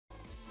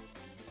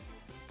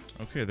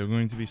Okay, they're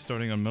going to be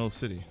starting on Metal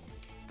City.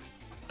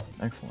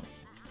 Excellent.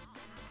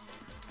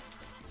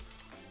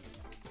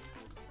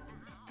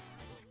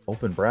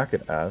 Open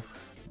bracket asks,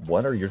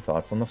 what are your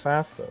thoughts on the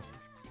fastest?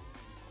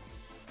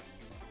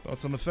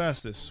 Thoughts on the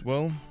fastest?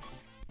 Well,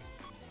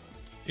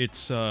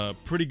 it's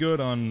pretty good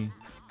on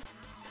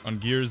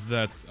gears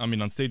that, I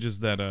mean, on stages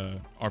that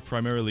are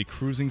primarily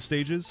cruising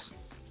stages,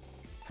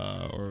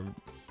 or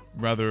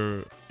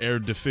rather air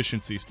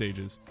deficiency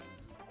stages.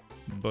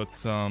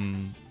 But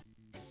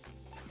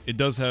it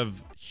does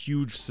have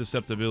huge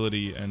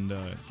susceptibility and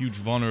huge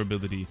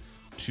vulnerability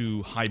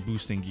to high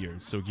boosting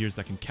gears. So gears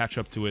that can catch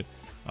up to it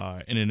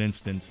in an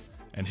instant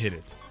and hit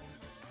it.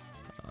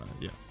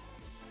 Yeah.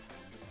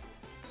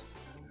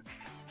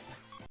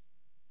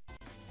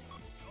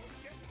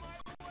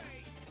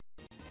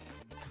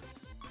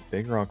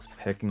 VigroX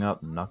picking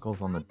up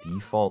Knuckles on the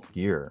default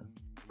gear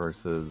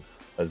versus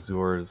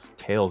Azure's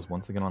Tails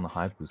once again on the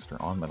high booster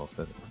on Metal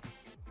City.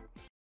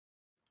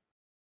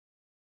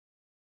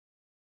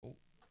 Oh,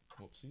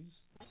 whoopsies.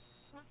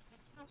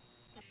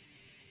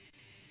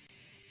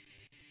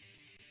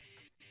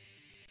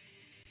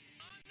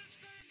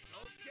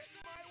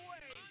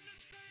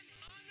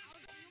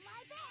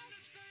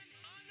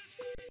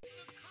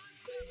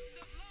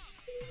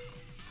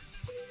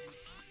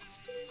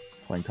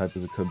 Playing type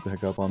as it could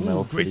pick up on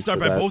Metal City. Great start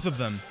by both of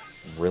them.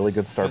 Really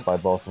good start by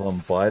both of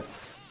them, but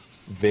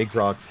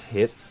VigroX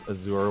hits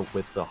Azure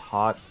with the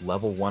hot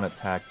level 1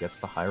 attack, gets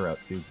the high route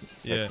too.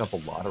 Picks up a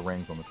lot of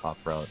rings on the top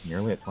route,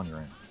 nearly at 20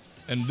 rings.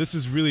 And this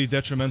is really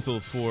detrimental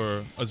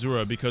for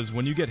Azura because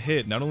when you get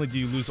hit, not only do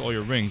you lose all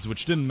your rings,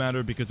 which didn't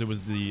matter because it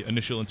was the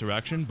initial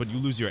interaction, but you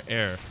lose your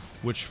air,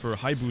 which for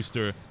high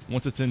booster,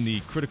 once it's in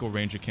the critical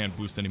range, it can't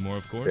boost anymore,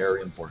 of course.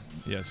 Very important.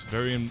 Yes,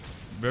 very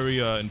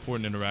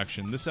important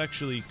interaction. This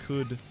actually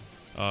could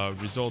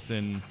result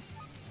in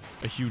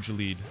a huge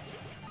lead,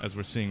 as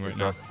we're seeing right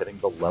now. Hitting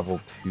the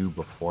level 2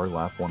 before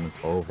lap 1 is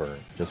over.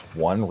 Just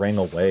one ring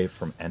away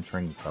from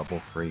entering double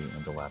free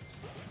into lap 2.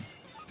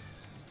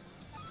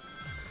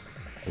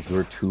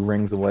 Azure 2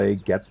 rings away,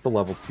 gets the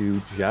level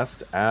 2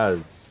 just as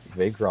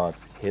VigroX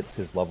hits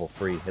his level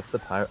 3, hits the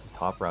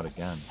top route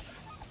again,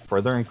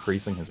 further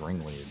increasing his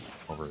ring lead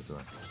over Azure.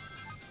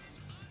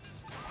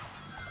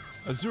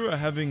 Azura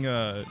having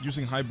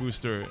using High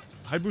Booster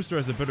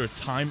has a better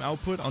time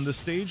output on this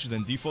stage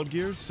than default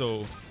gear,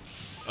 so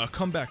a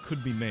comeback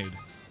could be made.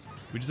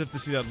 We just have to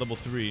see that level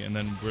 3 and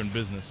then we're in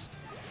business.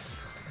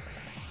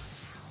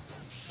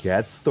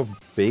 Gets the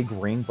big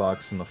ring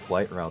box from the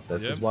flight route.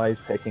 This is why he's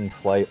picking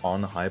flight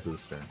on the high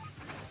booster.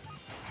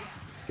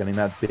 Getting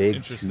that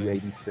big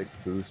 286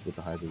 boost with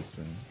the high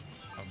booster.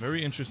 A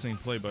very interesting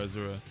play by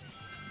Azura.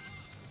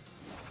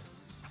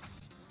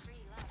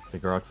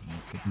 VigroX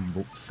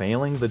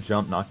failing the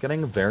jump, not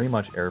getting very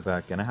much air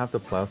back. Gonna have to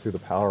plow through the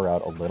power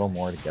route a little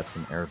more to get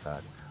some air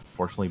back.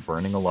 Fortunately,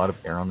 burning a lot of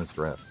air on this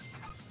drift.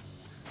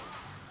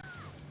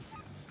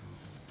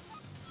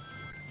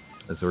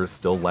 Azure is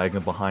still lagging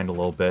behind a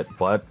little bit,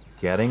 but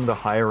getting the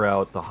high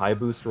route, the high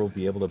booster will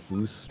be able to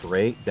boost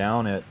straight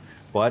down it,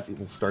 but it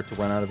will start to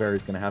run out of air.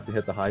 He's going to have to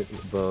hit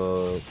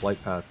the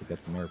flight path to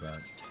get some air back.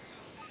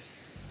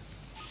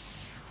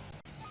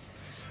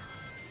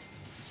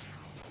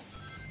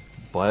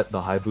 But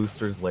the high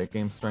booster's late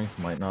game strength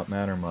might not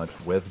matter much,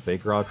 with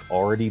VigroX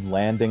already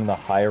landing the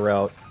high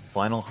route,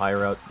 final high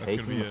route,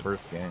 taking the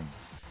first game.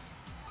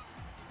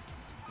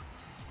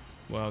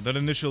 Wow, that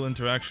initial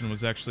interaction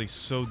was actually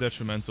so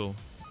detrimental.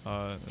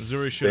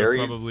 Azure should have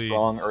probably... Very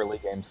strong early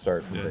game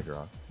start from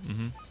VigroX.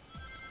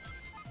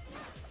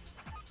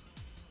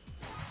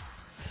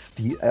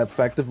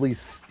 Effectively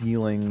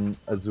stealing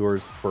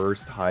Azure's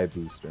first high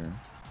booster.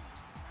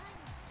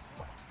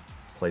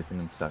 Placing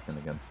in second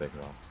against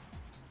VigroX.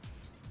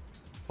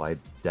 By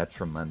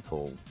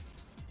detrimental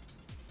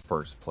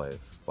first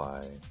place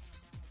by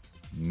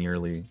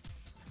nearly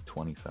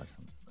 20 seconds.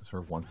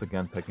 Azure once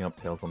again picking up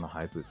Tails on the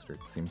high booster.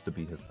 It seems to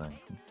be his thing.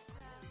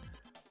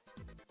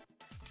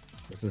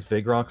 This is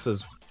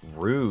VigroX's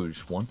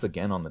Rouge once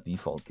again on the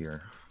default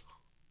gear.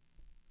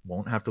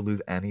 Won't have to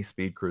lose any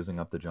speed cruising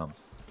up the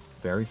jumps.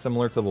 Very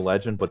similar to the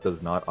Legend, but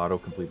does not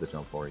auto-complete the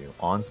jump for you.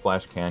 On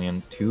Splash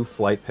Canyon, 2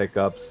 flight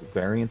pickups,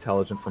 very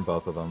intelligent from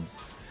both of them.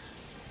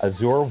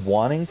 Azure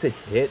wanting to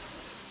hit...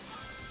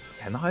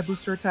 Can the high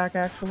booster attack,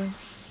 actually?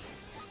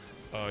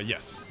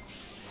 Yes.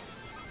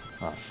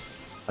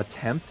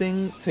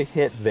 Attempting to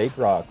hit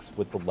VigroX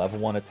with the level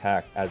 1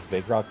 attack, as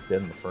VigroX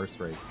did in the first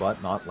race,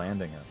 but not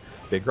landing it.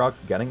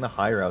 VigroX getting the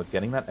high route,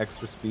 getting that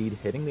extra speed,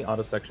 hitting the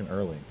auto section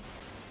early.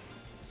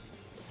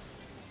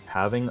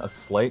 Having a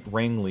slight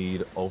ring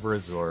lead over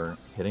Azure,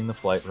 hitting the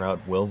flight route.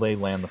 Will they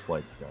land the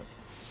flight skip?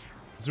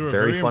 Azure,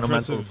 very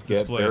fundamental skip,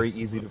 display. very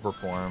easy to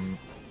perform,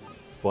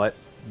 but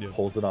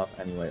pulls it off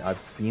anyway.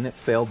 I've seen it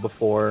failed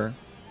before.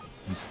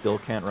 You still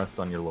can't rest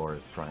on your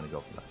laurels trying to go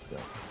for that skip.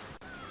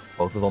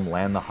 Both of them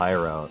land the high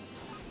route.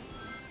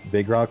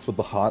 VigroX with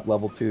the hot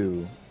level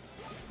 2.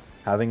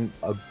 Having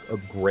a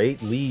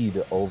great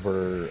lead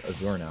over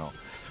Azure now.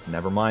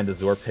 Never mind,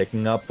 Azure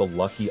picking up the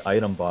lucky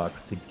item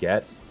box to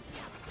get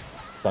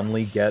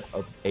suddenly get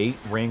a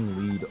 8-ring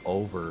lead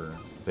over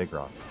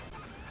VigroX.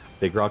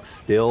 VigroX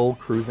still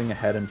cruising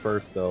ahead in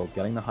first, though,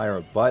 getting the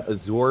higher, but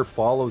Azure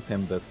follows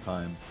him this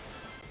time,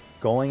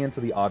 going into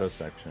the auto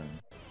section.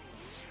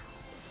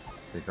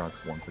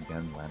 VigroX once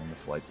again landing the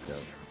flight scout.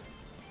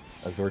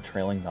 Azure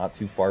trailing not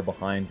too far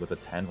behind with a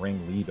 10-ring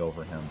lead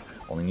over him.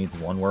 Only needs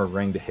one more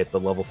ring to hit the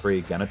level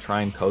 3. Gonna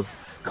try and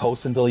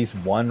coast until he's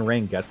 1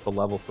 ring, gets the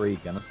level 3.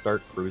 Gonna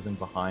start cruising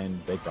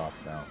behind VigroX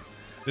now.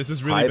 This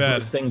is really bad.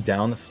 Boosting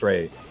down the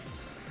straight.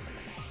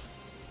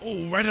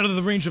 Oh, right out of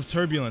the range of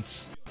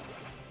turbulence.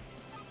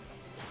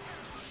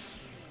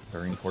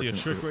 Very Let's see a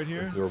important. trick right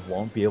here. Azure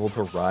won't be able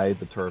to ride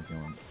the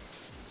turbulence.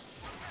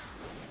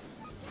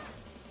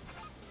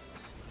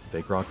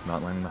 VigroX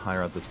not landing the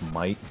higher out. This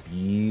might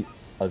be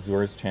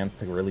Azure's chance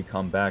to really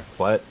come back,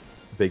 but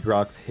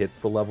VigroX hits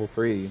the level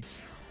 3,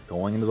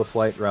 going into the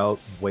flight route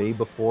way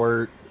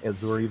before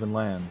Azure even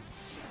lands.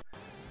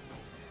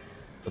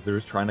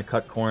 Azure's trying to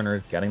cut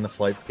corners, getting the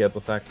flight skip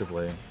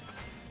effectively.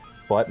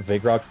 But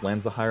VigroX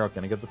lands the higher up,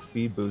 gonna get the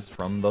speed boost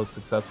from those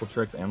successful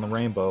tricks and the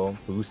rainbow,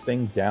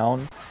 boosting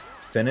down,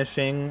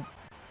 finishing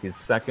his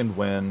 2nd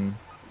win,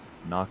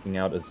 knocking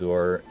out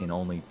Azure in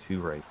only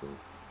 2 races.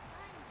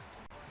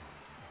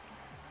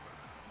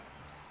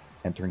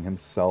 Entering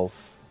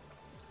himself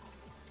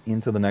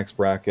into the next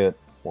bracket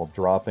while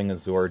dropping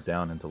Azure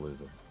down into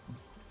losers.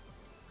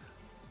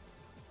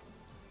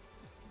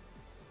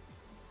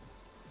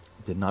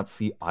 Did not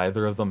see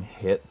either of them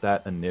hit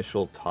that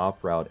initial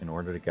top route in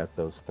order to get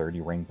those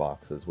 30 ring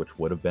boxes, which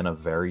would have been a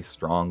very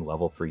strong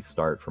level 3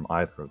 start from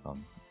either of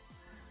them.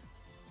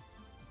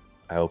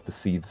 I hope to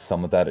see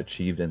some of that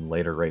achieved in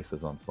later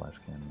races on Splash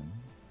Canyon.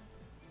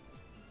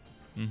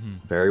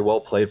 Very well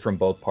played from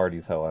both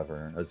parties,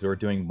 however. Azure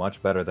doing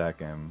much better that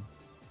game.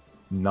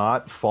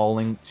 Not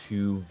falling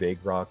to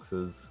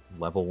VigroX's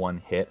level 1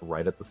 hit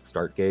right at the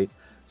start gate.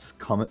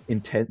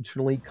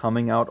 Intentionally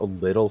coming out a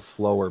little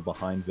slower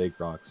behind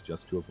VigroX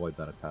just to avoid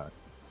that attack.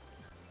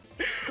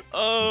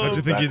 Oh, how'd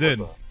you think you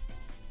did?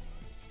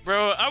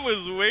 Bro, I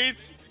was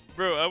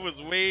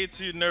way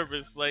too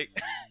nervous.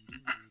 Like,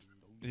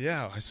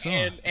 yeah, I saw.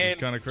 And it's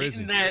kind of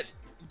crazy.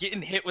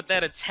 Getting hit with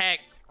that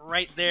attack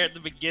right there at the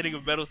beginning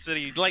of Metal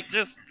City, like,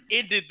 just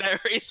ended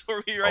that race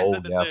for me right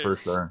then and there. For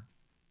sure.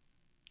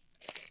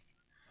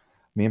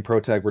 Me and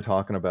Protag were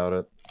talking about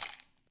it.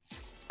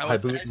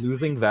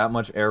 Losing that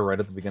much air right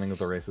at the beginning of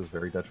the race is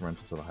very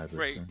detrimental to the high booster.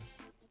 Right.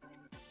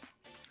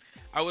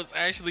 I was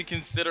actually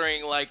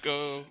considering like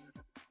a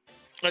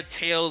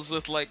Tails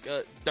with like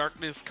a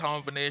Darkness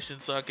combination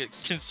so I could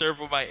conserve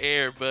my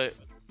air, but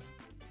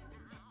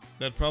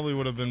that probably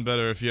would have been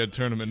better if you had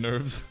tournament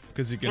nerves,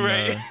 because you can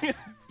you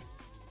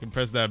can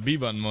press that B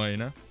button more, you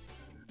know?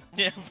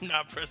 Yeah, I'm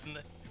not pressing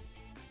that.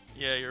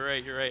 Yeah, you're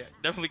right.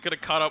 Definitely could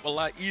have caught up a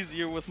lot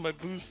easier with my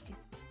boost.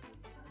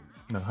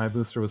 The high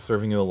booster was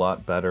serving you a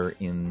lot better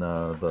in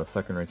the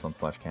second race on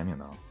Splash Canyon,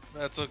 though.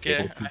 That's okay.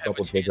 Able to keep up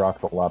with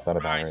VigroX a lot better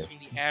than rise from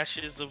the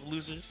ashes of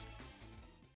losers.